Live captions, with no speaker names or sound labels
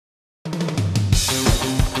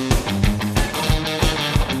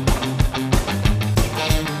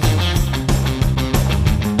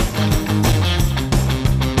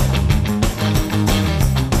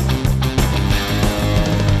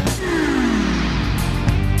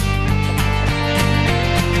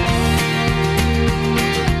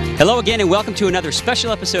Hello again and welcome to another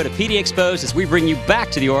special episode of PD Exposed as we bring you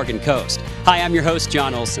back to the Oregon coast. Hi, I'm your host,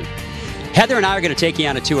 John Olson. Heather and I are going to take you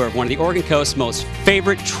on a tour of one of the Oregon coast's most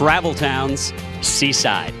favorite travel towns,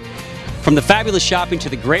 Seaside. From the fabulous shopping to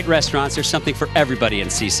the great restaurants, there's something for everybody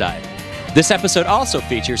in Seaside. This episode also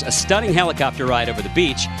features a stunning helicopter ride over the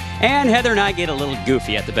beach, and Heather and I get a little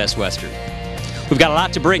goofy at the Best Western. We've got a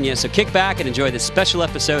lot to bring you, so kick back and enjoy this special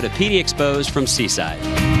episode of PD Exposed from Seaside.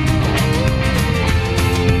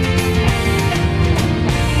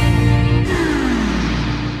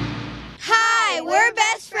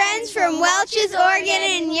 From Welch's, Oregon,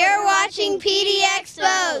 and you're watching PD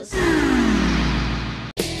Exposed.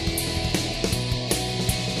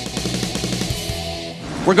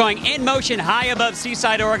 We're going in motion high above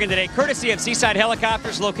Seaside, Oregon today, courtesy of Seaside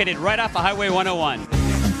Helicopters located right off of Highway 101.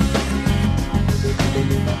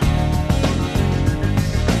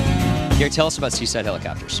 Gary, tell us about Seaside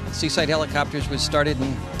Helicopters. Seaside Helicopters was started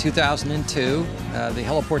in 2002. The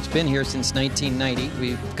heliport's been here since 1990.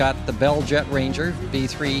 We've got the Bell Jet Ranger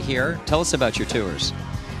B3 here. Tell us about your tours.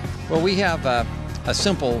 Well, we have a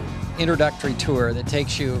simple introductory tour that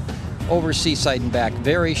takes you over Seaside and back.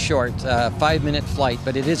 Very short, 5-minute flight,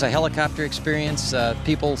 but it is a helicopter experience.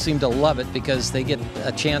 People seem to love it because they get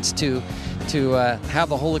a chance to have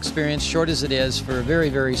the whole experience, short as it is, for a very,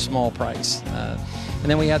 very small price. And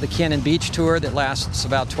then we have the Cannon Beach tour that lasts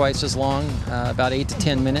about twice as long, about 8 to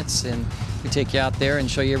 10 minutes, and we take you out there and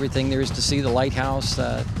show you everything there is to see: the lighthouse,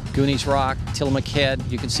 Goonies Rock, Tillamook Head.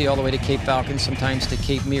 You can see all the way to Cape Falcon, sometimes to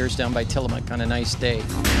Cape Mears down by Tillamook on a nice day.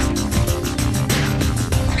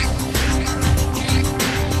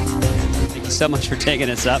 Thank you so much for taking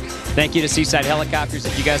us up. Thank you to Seaside Helicopters.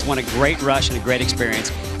 If you guys want a great rush and a great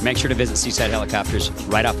experience, make sure to visit Seaside Helicopters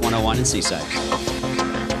right off 101 in Seaside.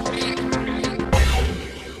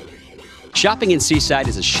 Shopping in Seaside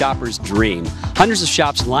is a shopper's dream. Hundreds of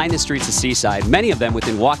shops line the streets of Seaside, many of them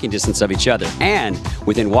within walking distance of each other and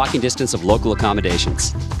within walking distance of local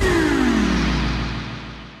accommodations.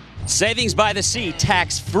 Savings by the Sea,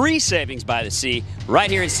 tax-free savings by the sea, right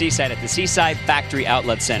here in Seaside at the Seaside Factory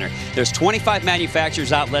Outlet Center. There's 25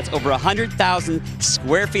 manufacturers outlets, over 100,000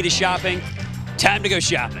 square feet of shopping. Time to go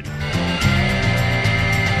shopping.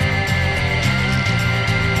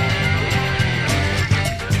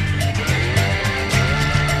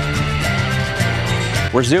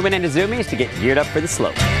 We're zooming into Zoomies to get geared up for the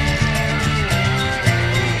slope.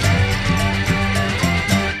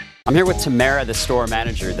 I'm here with Tamara, the store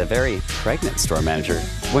manager, the very pregnant store manager.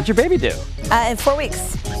 What'd your baby do? In 4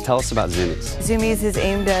 weeks. Tell us about Zoomies. Zoomies is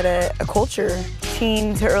aimed at a culture,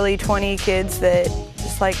 teen to early 20 kids that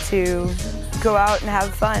just like to go out and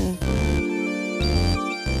have fun.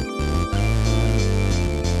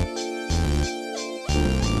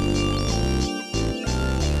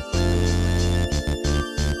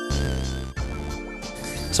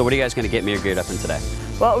 So what are you guys going to get me geared up in today?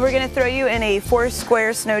 Well, we're going to throw you in a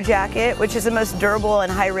 4-square snow jacket, which is the most durable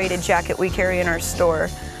and high-rated jacket we carry in our store.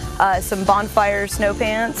 Some bonfire snow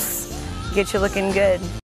pants, get you looking good.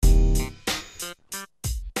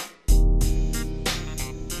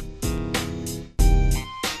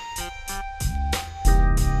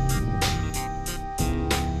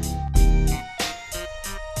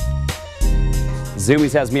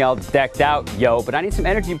 Zoomies has me all decked out, yo, but I need some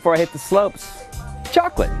energy before I hit the slopes.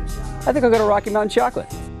 Chocolate. I think I'll go to Rocky Mountain Chocolate.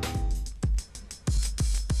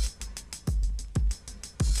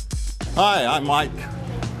 Hi, I'm Mike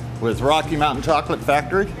with Rocky Mountain Chocolate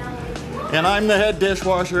Factory, and I'm the head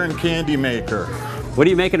dishwasher and candy maker. What are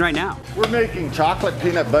you making right now? We're making chocolate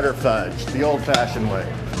peanut butter fudge, the old-fashioned way.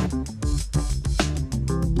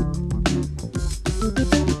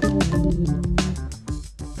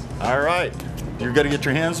 All right, you're gonna get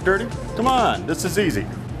your hands dirty? Come on, this is easy.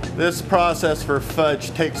 This process for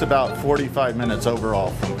fudge takes about 45 minutes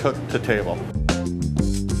overall, from cook to table.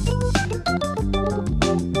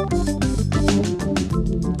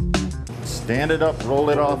 Stand it up, roll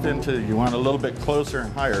it off into, you want a little bit closer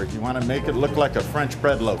and higher. You want to make it look like a French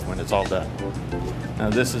bread loaf when it's all done. Now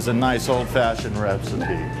this is a nice old-fashioned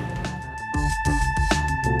recipe.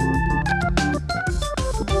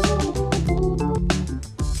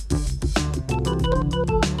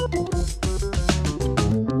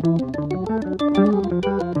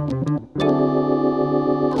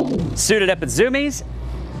 Suited up at Zoomies,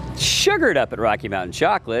 sugared up at Rocky Mountain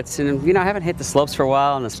Chocolates, and you know, I haven't hit the slopes for a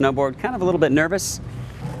while on the snowboard, kind of a little bit nervous.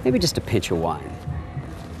 Maybe just a pinch of wine.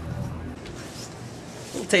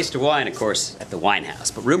 A little taste of wine, of course, at the wine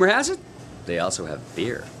house, but rumor has it, they also have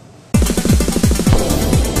beer.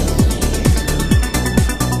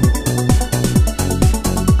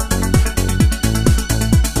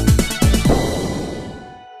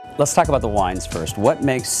 Let's talk about the wines first. What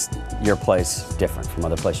makes your place different from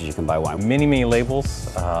other places you can buy wine? Many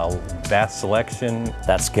labels, vast selection.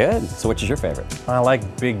 That's good. So which is your favorite? I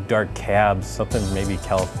like big dark cabs, something maybe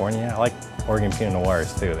California. I like Oregon Pinot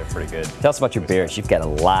Noirs too, they're pretty good. Tell us about your beers. You've got a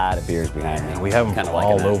lot of beers behind me. We have them Kinda from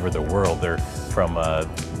liking all that. over the world. They're from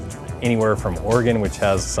anywhere from Oregon, which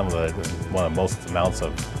has one of the most amounts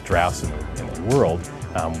of drafts in the world.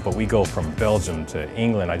 But we go from Belgium to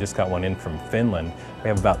England. I just got one in from Finland. We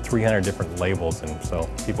have about 300 different labels, and so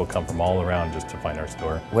people come from all around just to find our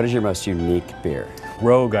store. What is your most unique beer?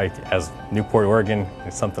 Rogue, as Newport, Oregon,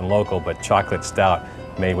 it's something local, but chocolate stout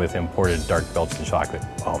made with imported dark Belgian chocolate.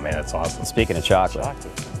 Oh man, it's awesome. Speaking of chocolate.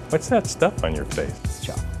 What's that stuff on your face? It's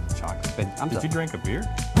chocolate. Chocolate. Did you drink a beer?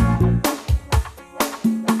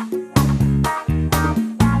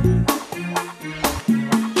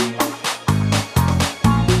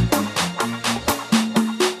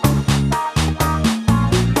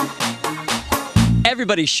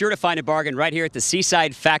 Everybody's sure to find a bargain right here at the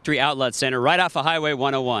Seaside Factory Outlet Center, right off of Highway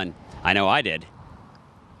 101. I know I did.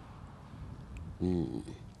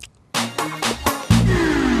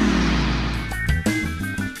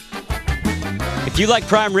 If you like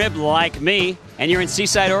prime rib like me, and you're in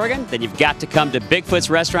Seaside, Oregon, then you've got to come to Bigfoot's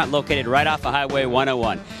Restaurant, located right off of Highway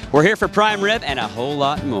 101. We're here for prime rib and a whole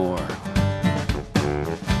lot more.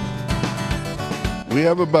 We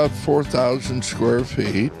have about 4,000 square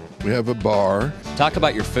feet. We have a bar. Talk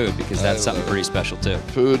about your food, because that's something pretty special too.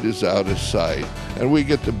 Food is out of sight, and we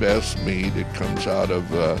get the best meat. It comes out of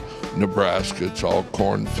Nebraska. It's all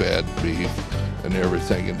corn-fed beef and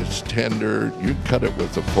everything, and it's tender. You cut it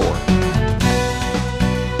with a fork.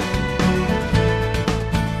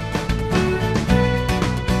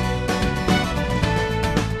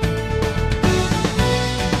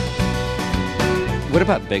 What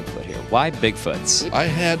about Bigfoot here? Why Bigfoots? I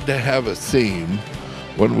had to have a theme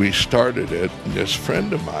when we started it. And this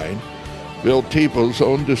friend of mine, Bill Teeples,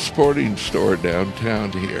 owned a sporting store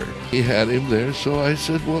downtown here. He had him there, so I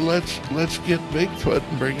said, well, let's get Bigfoot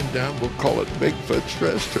and bring him down. We'll call it Bigfoot's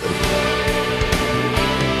Restaurant.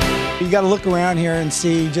 You got to look around here and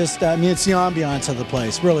see it's the ambiance of the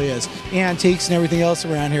place, really is. Antiques and everything else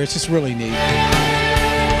around here, it's just really neat.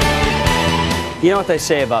 You know what they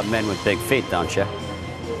say about men with big feet, don't you?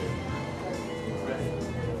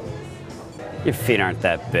 Your feet aren't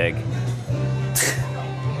that big.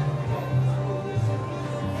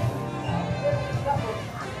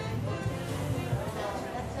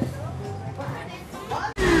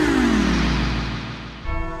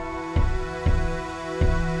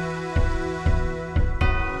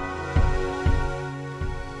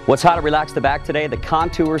 What's how to relax the back today? The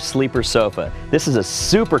Contour Sleeper Sofa. This is a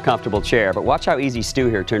super comfortable chair, but watch how easy Stu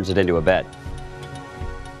here turns it into a bed.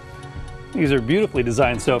 These are beautifully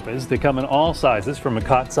designed sofas. They come in all sizes, from a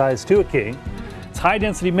cot size to a king. It's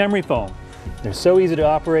high-density memory foam. They're so easy to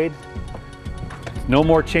operate. No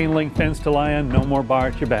more chain link fence to lie on, no more bar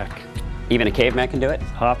at your back. Even a caveman can do it?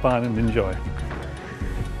 Hop on and enjoy.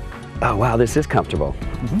 Oh wow, this is comfortable.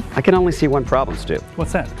 I can only see one problem, Stu.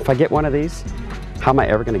 What's that? If I get one of these, how am I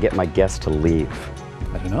ever going to get my guests to leave?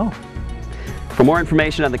 I don't know. For more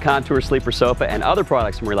information on the Contour Sleeper Sofa and other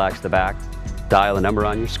products from Relax the Back, dial the number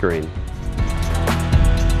on your screen.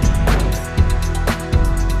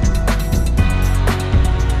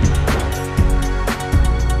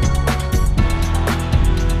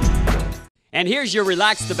 And here's your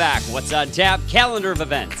Relax the Back, What's on Tap calendar of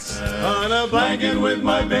events. On a blanket with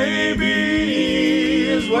my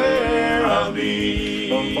baby is where I'll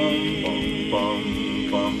be.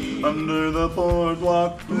 Under the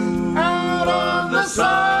boardwalk, out on the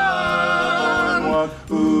sidewalk,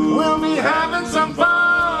 we'll be having some fun.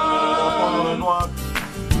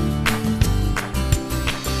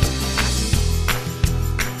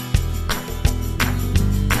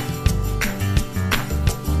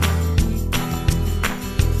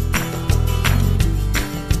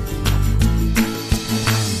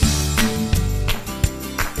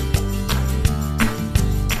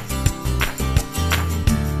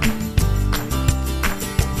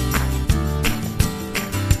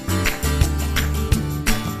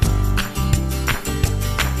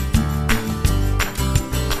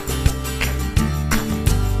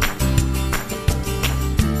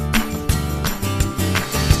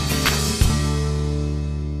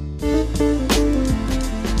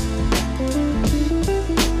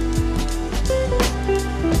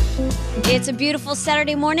 It's a beautiful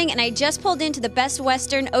Saturday morning, and I just pulled into the Best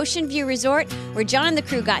Western Ocean View Resort, where John and the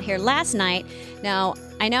crew got here last night. Now,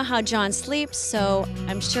 I know how John sleeps, so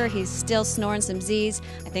I'm sure he's still snoring some Z's.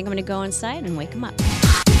 I think I'm going to go inside and wake him up.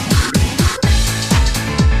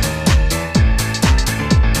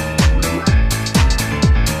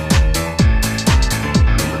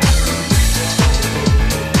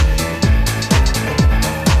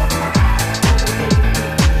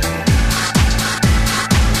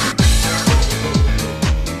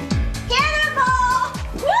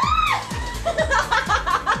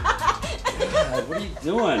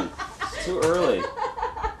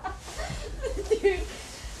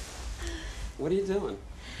 What are you doing?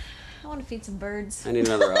 I want to feed some birds. I need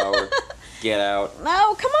another hour. Get out.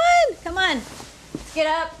 No, come on. Come on. Let's get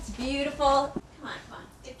up. It's beautiful. Come on, come on.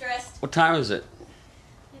 Get dressed. What time is it?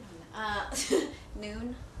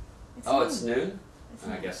 Noon. It's noon?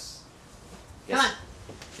 I guess. Come on.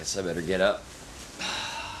 Guess I better get up.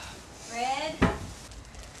 Red.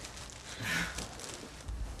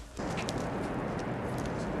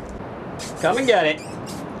 Come and get it.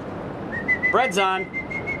 Bread's on.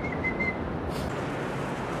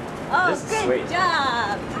 Oh, This is good sweet.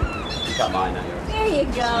 job. You got mine, not yours. There you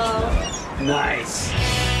go. Nice.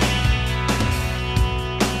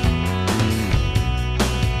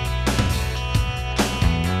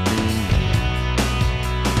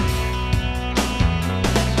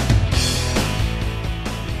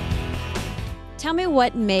 Tell me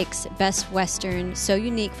what makes Best Western so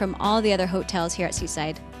unique from all the other hotels here at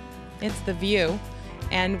Seaside. It's the view,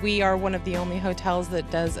 and we are one of the only hotels that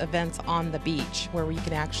does events on the beach where we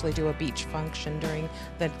can actually do a beach function during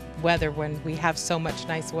the weather when we have so much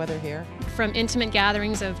nice weather here. From intimate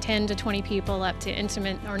gatherings of 10 to 20 people up to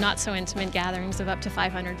intimate or not so intimate gatherings of up to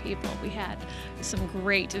 500 people. We had some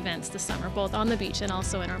great events this summer, both on the beach and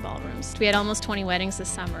also in our ballrooms. We had almost 20 weddings this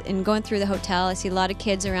summer. And going through the hotel, I see a lot of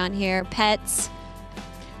kids around here, pets.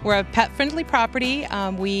 We're a pet-friendly property.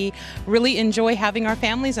 We really enjoy having our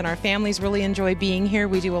families, and our families really enjoy being here.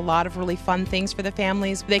 We do a lot of really fun things for the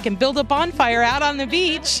families. They can build a bonfire out on the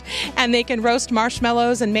beach, and they can roast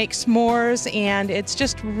marshmallows and make s'mores, and it's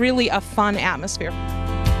just really a fun atmosphere.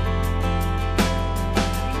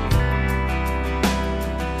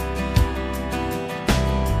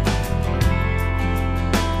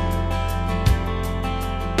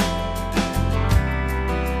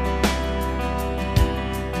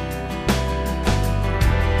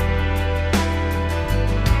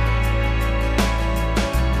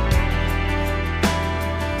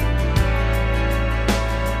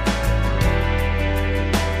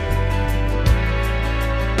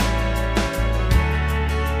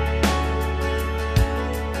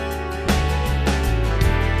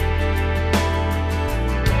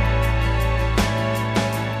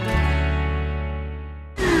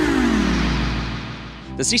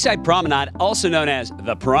 The Seaside Promenade, also known as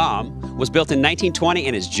the Prom, was built in 1920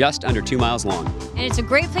 and is just under 2 miles long. And it's a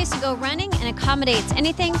great place to go running and accommodates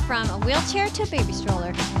anything from a wheelchair to a baby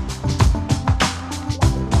stroller.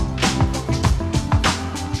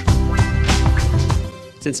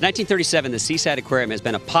 Since 1937, the Seaside Aquarium has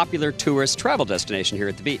been a popular tourist travel destination here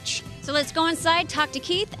at the beach. So let's go inside, talk to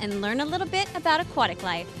Keith, and learn a little bit about aquatic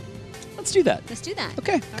life. Let's do that. Let's do that.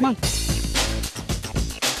 Okay, come on.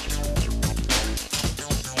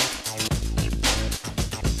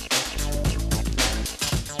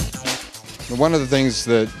 One of the things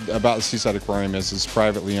about the Seaside Aquarium is it's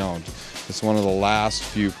privately owned. It's one of the last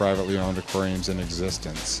few privately owned aquariums in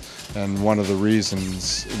existence. And one of the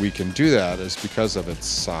reasons we can do that is because of its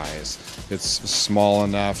size. It's small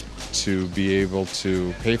enough to be able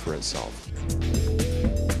to pay for itself.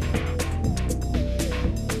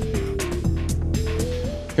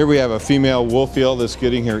 Here we have a female wolf eel that's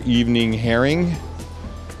getting her evening herring.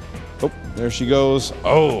 Oh, there she goes.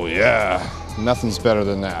 Oh yeah, nothing's better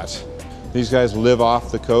than that. These guys live off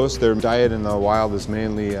the coast. Their diet in the wild is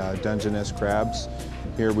mainly Dungeness crabs.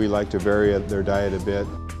 Here we like to vary their diet a bit.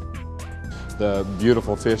 The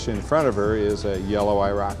beautiful fish in front of her is a yellow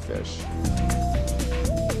eye rockfish.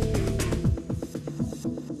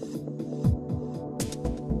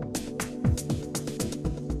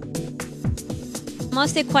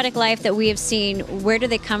 Most of the aquatic life that we have seen, where do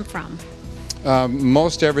they come from?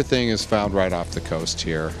 Most everything is found right off the coast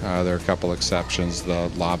here. There are a couple exceptions. The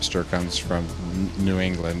lobster comes from New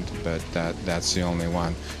England, but that's the only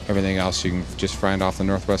one. Everything else you can just find off the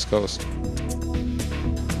northwest coast.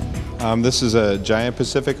 This is a giant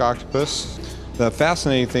Pacific octopus. The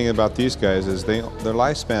fascinating thing about these guys is their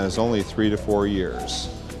lifespan is only 3 to 4 years.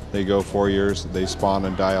 They go 4 years, they spawn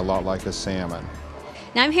and die a lot like a salmon.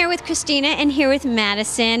 Now I'm here with Christina and here with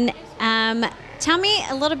Madison. Tell me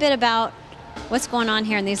a little bit about what's going on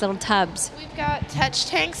here in these little tubs. We've got touch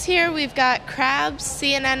tanks here. We've got crabs,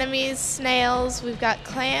 sea anemones, snails. We've got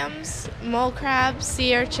clams, mole crabs,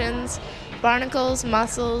 sea urchins, barnacles,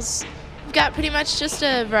 mussels. We've got pretty much just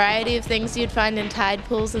a variety of things you'd find in tide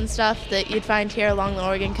pools and stuff that you'd find here along the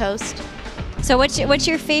Oregon coast. So what's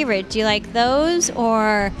your favorite? Do you like those,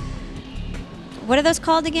 or what are those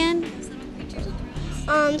called again?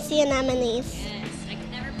 Sea anemones. Yes, I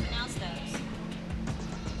can never pronounce those.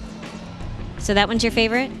 So that one's your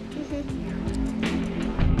favorite?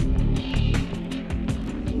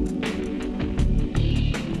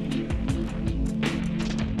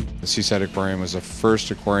 Seaside Aquarium was the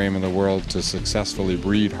first aquarium in the world to successfully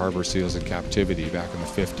breed harbor seals in captivity back in the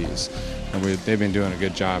 50s. And they've been doing a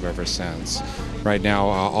good job ever since. Right now,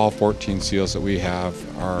 all 14 seals that we have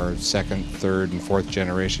are second, third, and fourth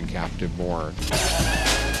generation captive born.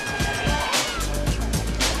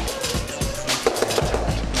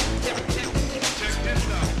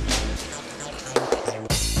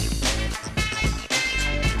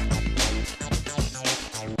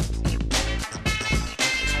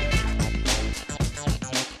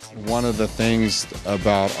 One of the things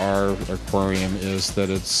about our aquarium is that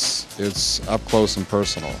it's up close and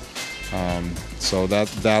personal. So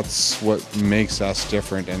that's what makes us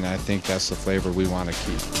different, and I think that's the flavor we want to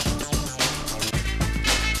keep.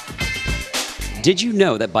 Did you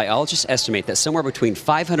know that biologists estimate that somewhere between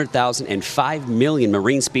 500,000 and 5 million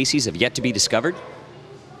marine species have yet to be discovered?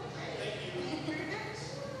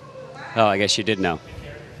 Oh, I guess you did know.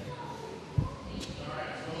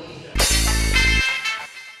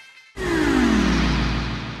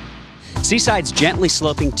 Seaside's gently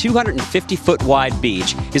sloping 250-foot wide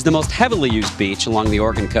beach is the most heavily used beach along the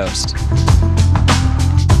Oregon coast.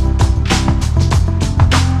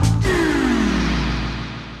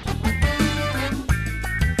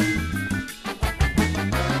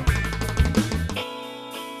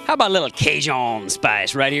 How about a little Cajun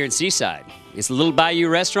spice right here in Seaside? It's a little bayou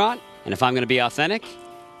restaurant, and if I'm going to be authentic,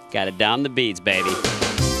 got it down the beads, baby.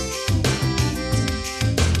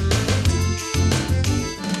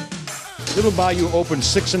 Little Bayou opened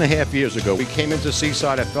 6.5 years ago. We came into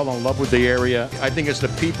Seaside, I fell in love with the area. I think it's the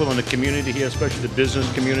people in the community here, especially the business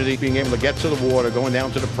community, being able to get to the water, going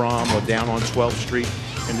down to the prom or down on 12th Street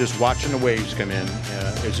and just watching the waves come in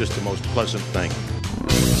is just the most pleasant thing.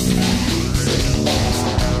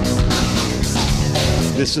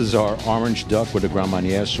 This is our orange duck with a Grand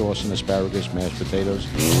Marnier sauce and asparagus, mashed potatoes.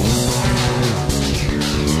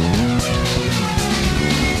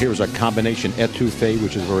 Here is a combination etouffee,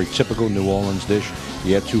 which is a very typical New Orleans dish.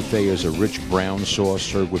 The etouffee is a rich brown sauce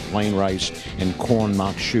served with plain rice and corn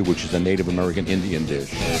makshu, which is a Native American Indian dish.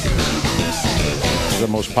 The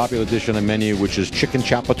most popular dish on the menu, which is chicken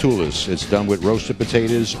chapatulas. It's done with roasted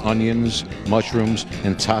potatoes, onions, mushrooms,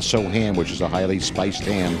 and tasso ham, which is a highly spiced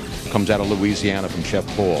ham. Comes out of Louisiana from Chef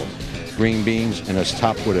Paul. Green beans, and it's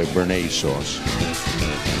topped with a béarnaise sauce.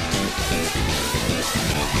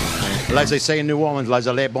 Well, as they say in New Orleans, les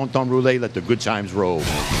allées bon temps roulés, let the good times roll.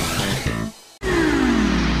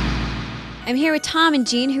 I'm here with Tom and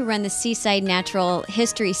Jean, who run the Seaside Natural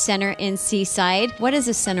History Center in Seaside. What is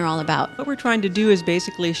this center all about? What we're trying to do is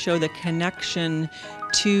basically show the connection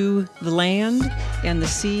to the land and the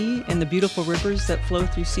sea and the beautiful rivers that flow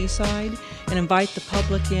through Seaside, and invite the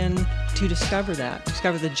public in to discover that,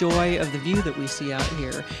 discover the joy of the view that we see out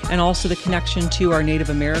here, and also the connection to our Native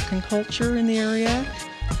American culture in the area.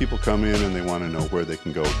 People come in and they want to know where they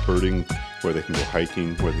can go birding, where they can go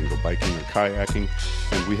hiking, where they can go biking or kayaking,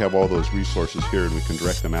 and we have all those resources here and we can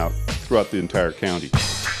direct them out throughout the entire county.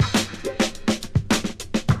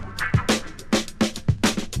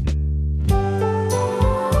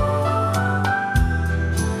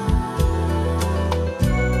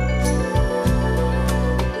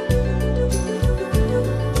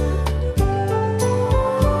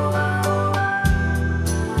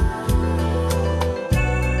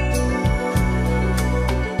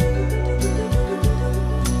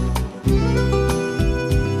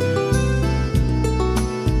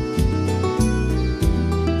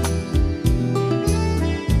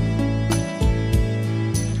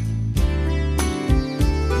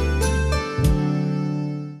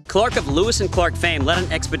 Clark of Lewis and Clark fame led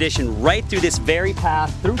an expedition right through this very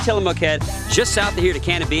path through Tillamook Head, just south of here to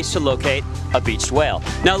Cannon Beach to locate a beached whale.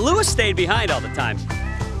 Now, Lewis stayed behind all the time.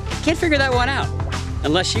 Can't figure that one out,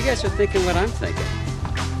 unless you guys are thinking what I'm thinking.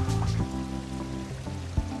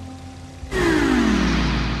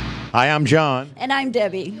 Hi, I'm John. And I'm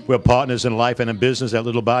Debbie. We're partners in life and in business at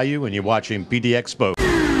Little Bayou, and you're watching PD Expo.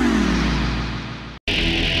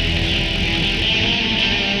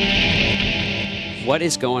 What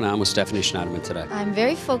is going on with Stephanie Schneiderman today? I'm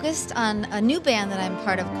very focused on a new band that I'm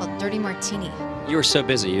part of called Dirty Martini. You were so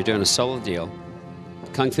busy. You're doing a solo deal.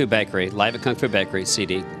 Kung Fu Bakery, live at Kung Fu Bakery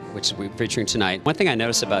CD, which we're featuring tonight. One thing I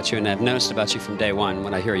noticed about you, and I've noticed about you from day one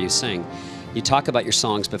when I hear you sing, you talk about your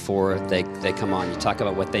songs before they come on. You talk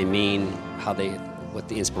about what they mean, what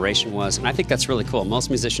the inspiration was, and I think that's really cool. Most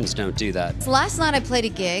musicians don't do that. So last night I played a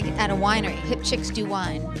gig at a winery, Hip Chicks Do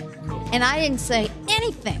Wine, and I didn't say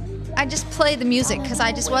anything. I just played the music because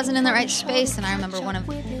I just wasn't in the right space. And I remember one of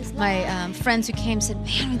my friends who came said,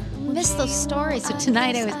 "Man, we missed those stories." So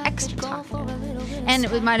tonight I was extra talkative, and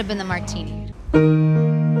it might have been the martini.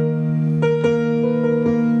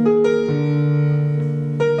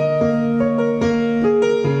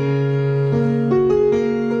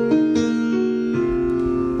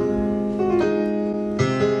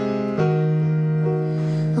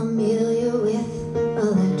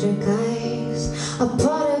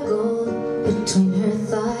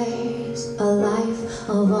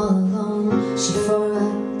 herself all alone. She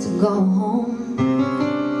forgot to go home.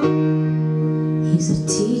 He's a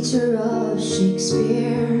teacher of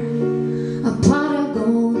Shakespeare, a pot of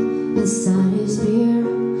gold inside his beer,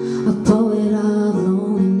 a poet of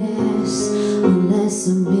loneliness, unless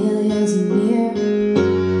Amelia's near.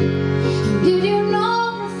 And did you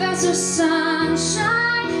know Professor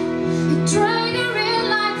Sunshine? He drank a real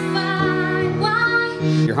like fine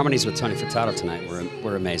wine. Your harmonies with Tony Furtado tonight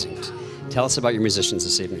were amazing. Tell us about your musicians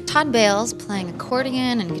this evening. Todd Bales playing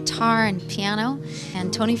accordion and guitar and piano,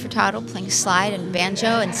 and Tony Furtado playing slide and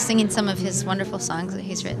banjo and singing some of his wonderful songs that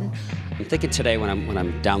he's written. I'm thinking today when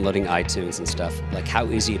I'm downloading iTunes and stuff, like how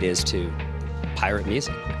easy it is to pirate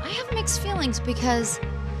music. I have mixed feelings because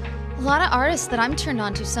a lot of artists that I'm turned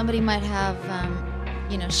on to, somebody might have,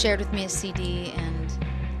 you know, shared with me a CD, and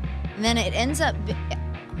then it ends up,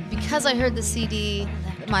 because I heard the CD,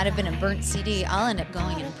 it might have been a burnt CD, I'll end up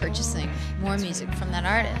going and purchasing more music from that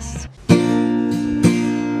artist.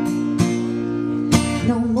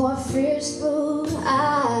 No more fierce blue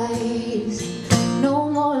eyes, no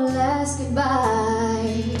more last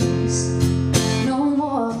goodbyes, no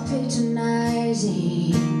more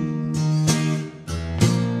patronizing,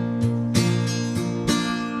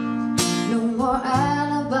 no more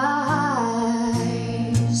alibis,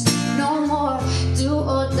 no more do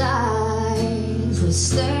or dies with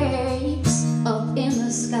stakes up in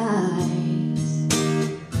the skies.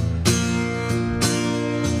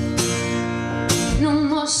 No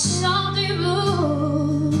more salty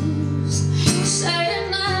blues,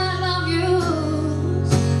 saying I love you,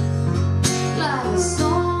 like a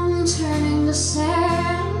stone turning to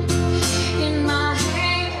sand in my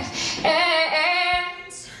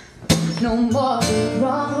hands. No more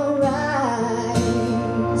wrong or right,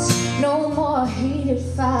 no more heated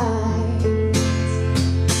fights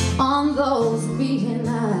on those beating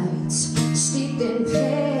nights, steeped in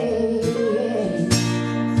pain.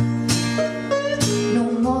 No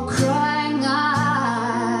more crying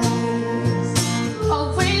eyes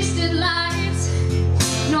or wasted lights,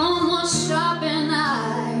 no more sharpened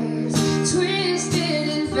eyes, twisted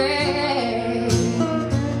in vain.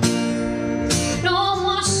 No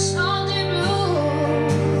more salty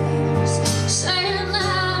blues, saying I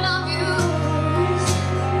love you,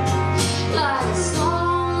 like a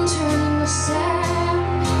stone turning to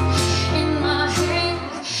sand in my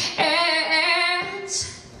hands.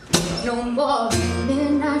 No more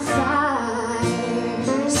midnight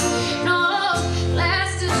fires, no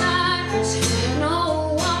last desires, no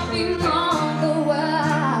walking on the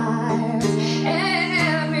wire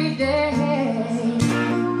every day.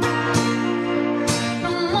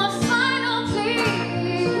 No more final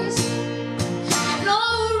pleas, no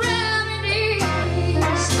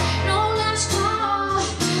remedies, no last call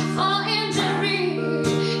for injury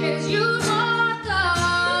as you taught the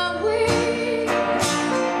weak.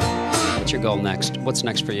 What's your goal next? What's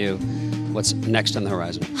next for you? What's next on the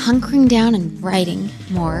horizon? Hunkering down and writing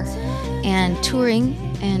more and touring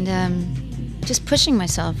and just pushing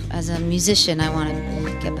myself as a musician. I want to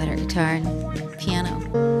get better at guitar and piano.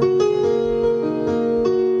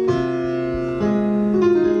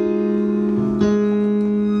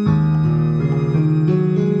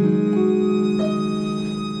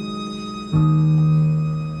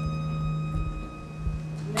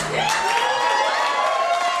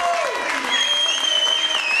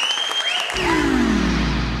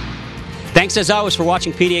 Thanks as always for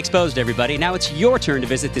watching PD Exposed, everybody. Now it's your turn to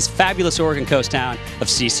visit this fabulous Oregon coast town of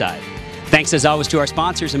Seaside. Thanks as always to our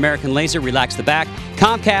sponsors, American Laser, Relax the Back,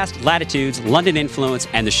 Comcast, Latitudes, London Influence,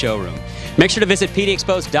 and The Showroom. Make sure to visit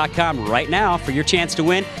pdexposed.com right now for your chance to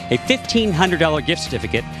win a $1,500 gift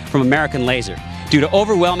certificate from American Laser. Due to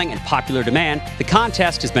overwhelming and popular demand, the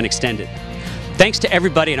contest has been extended. Thanks to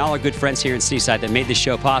everybody and all our good friends here in Seaside that made this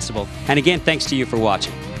show possible. And again, thanks to you for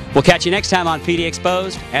watching. We'll catch you next time on PD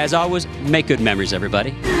Exposed. As always, make good memories,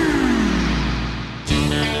 everybody.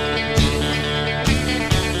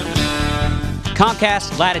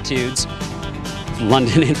 Comcast, Latitudes,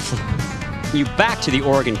 London Influence. You back to the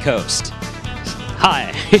Oregon coast.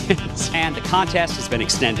 Hi. And the contest has been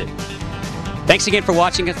extended. Thanks again for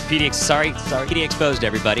watching us. PD Exposed,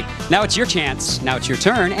 everybody. Now it's your chance. Now it's your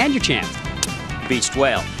turn and your chance. Beached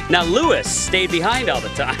whale. Now Lewis stayed behind all the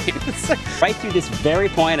time. Right through this very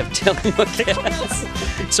point of Tillamook.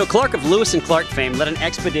 So Clark of Lewis and Clark fame led an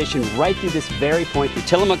expedition right through this very point through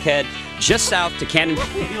Tillamook Head, just south to Cannon.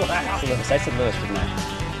 Lewis, I said Lewis, didn't I?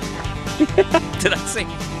 Did I say?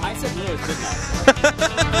 I said Lewis, didn't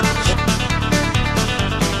I?